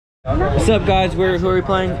What's up, guys? Who are we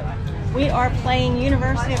playing? We are playing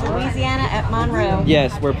University of Louisiana at Monroe.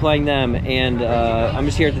 Yes, we're playing them, and I'm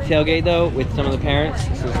just here at the tailgate though with some of the parents.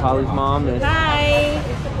 This is Holly's mom. Hi,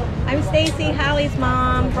 I'm Stacy, Holly's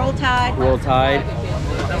mom. Roll Tide. Roll Tide.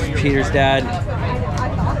 This is Peter's dad.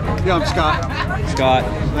 Yeah, I'm Scott. Scott.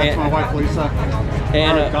 That's my wife Lisa.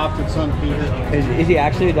 And our adopted son Peter. Is he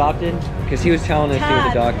actually adopted? Because he was telling us he was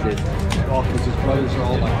adopted. Well, because his brothers are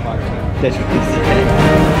all like 5'10". That's what he said.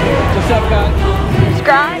 What's up, guys?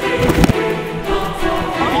 Scott.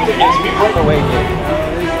 Wait, okay.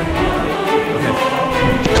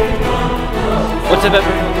 What's up,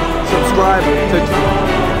 everyone? Subscribe.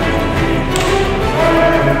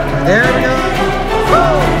 There we go.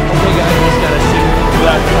 Okay, guys, just gotta see.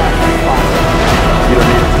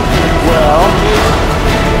 Well.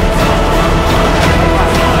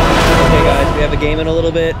 Okay, guys, we have a game in a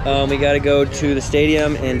little bit. We got to go to the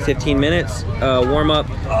stadium in 15 minutes, warm up,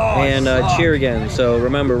 and cheer again. So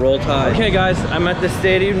remember, Roll Tide. Okay, guys, I'm at the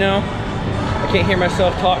stadium now. I can't hear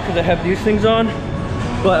myself talk because I have these things on,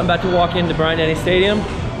 but I'm about to walk into Bryant Denny Stadium.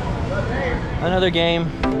 Another game,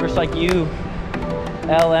 just like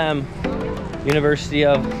ULM, University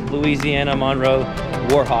of Louisiana Monroe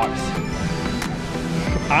Warhawks.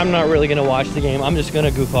 I'm not really gonna watch the game. I'm just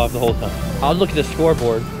gonna goof off the whole time. I'll look at the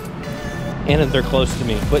scoreboard, and if they're close to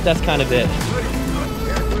me, but that's kind of it.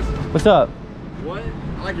 What's up? What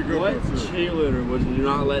cheerleader would you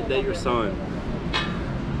not let date your son?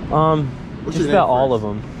 Just about all of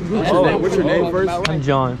them. What's your name first? I'm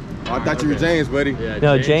John. Oh, I thought you were James, buddy. Yeah,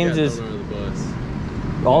 No, James is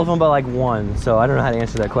all of them but like one, so I don't know how to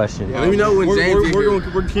answer that question. Yeah, let me know when James. We're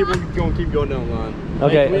going to keep going down the line.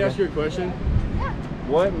 Okay. Hey, can we ask you a question?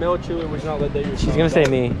 What male cheerleader would you not let date your son? She's gonna say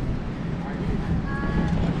me.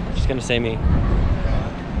 She's gonna say me.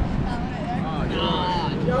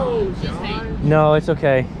 No, it's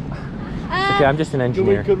okay. It's okay. I'm just an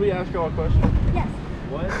engineer. Could we ask y'all a question? Yes.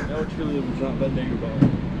 What male cheerleader would you not let date your daughter?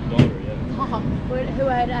 Who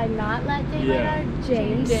would I not let date my daughter?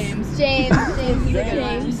 James. James. I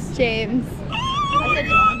said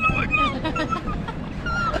John.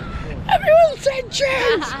 Everyone said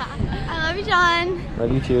James. I love you, John.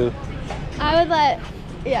 Love you too. I would let,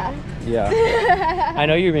 yeah. Yeah. I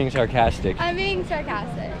know you're being sarcastic. I'm being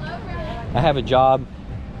sarcastic. I have a job,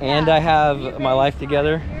 and I have my life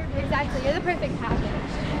together. Exactly. You're the perfect package.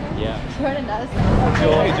 Yeah. Jordan does.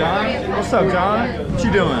 Hey John, what's up John? What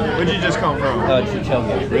you doing? Where'd you just come from? It's a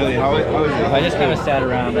tailgate. Really? How is it? I just kind of sat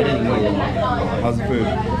around. I didn't eat it. How's the food?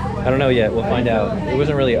 I don't know yet. We'll find out. It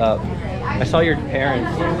wasn't really up. I saw your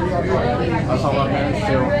parents. I saw my parents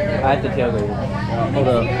too. At the tailgate. Hold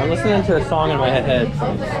up. I'm listening to a song in my head.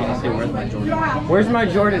 Can you say where's my Jordan? Where's my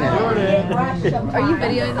Jordan at? Are you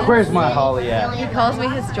videoing this? Where's my Holly at? He calls me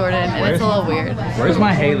his Jordan, and it's a little weird. Where's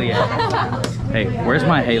my Haley at? Hey, where's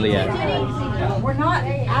my Haley at? We're not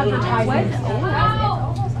advertising.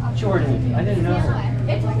 Jordan. I didn't know.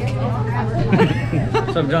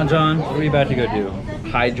 What's up, John? What are we about to go do?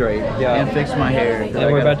 Hydrate. Yeah. And fix my hair. And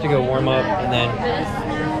then we're about to go warm up and then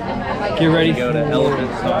get ready to go to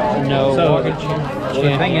Elephant Stop. No. So, the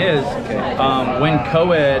thing is, when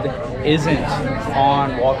co-ed isn't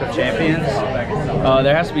on Walk of Champions,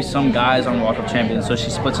 there has to be some guys on Walk of Champions, so she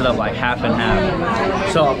splits it up like half and half.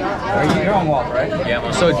 So, you're on Walk, right?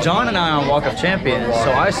 Yeah. So John and I are on Walk of Champions,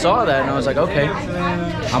 so I saw that and I was like, okay,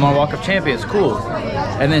 I'm on Walk of Champions, cool.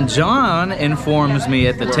 And then John informs me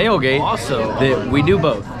at the tailgate also that we do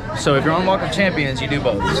both. So if you're on Walk of Champions, you do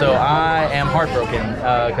both. So I am heartbroken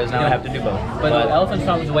because now I have to do both. But the Elephant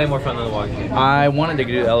Stomp is way more fun than the Walk of Champions. I wanted to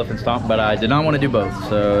do Elephant Stomp, but I did not want to do both.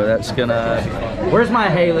 So that's gonna... Where's my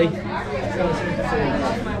Haley?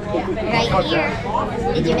 Right here.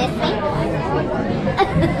 Did you miss me?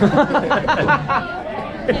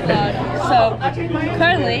 So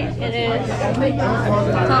currently it is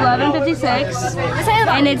 11:56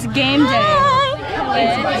 and it's game day.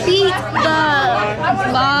 Let's beat the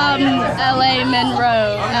LA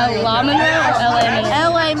Monroe. LA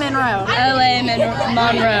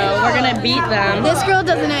Monroe. We're gonna beat them. This girl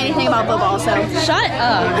doesn't know anything about football, so Shut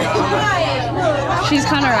up. She's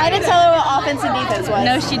kind of right. I didn't tell her what offense and defense was.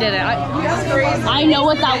 No, she didn't. I know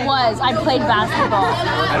what that was. I played basketball.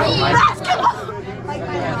 Basketball!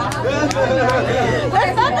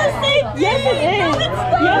 That's not the same. Yes, it is.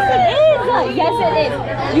 Yes, it is. Yes, it is.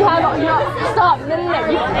 You have. Stop. No.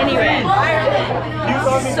 Anyway.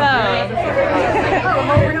 So,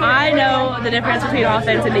 I know the difference between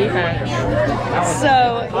offense and defense.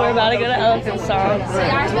 So, we're about to go to Elephant Stomp.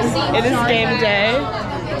 It is game day.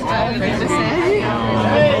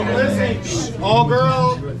 Hey, listen, all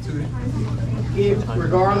girls,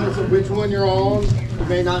 regardless of which one you're on, You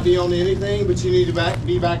may not be on anything, but you need to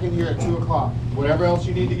be back in here at 2 o'clock. Whatever else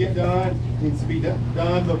you need to get done needs to be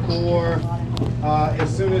done before,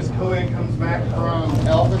 as soon as co-ed comes back from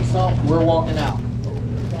elephant stuff, we're walking out.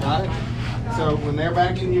 Got it? So when they're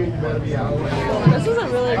back in here, you better be out. This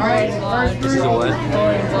isn't really great. This is a what?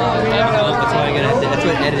 That's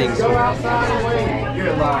what editing's for.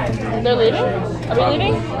 They're leaving? Are we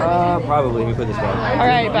leaving? Probably. Let me put this back. All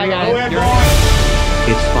right, bye guys.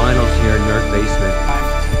 It's finals here in Nerf Basement.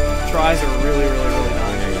 Tries are really nice.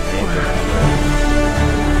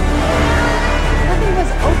 Nothing was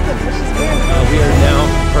open, which is weird. We are now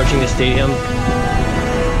approaching the stadium.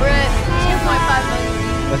 We're at 2.5 million.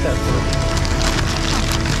 What's that for?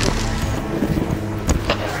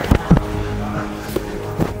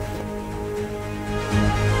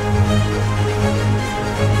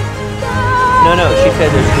 No, she said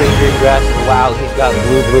there's green grass and wow, he's got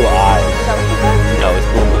blue eyes. No, it's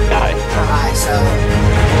blue guy. Alright, so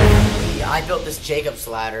I built this Jacob's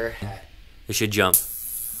ladder. We should jump.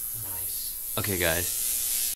 Nice. Okay, guys.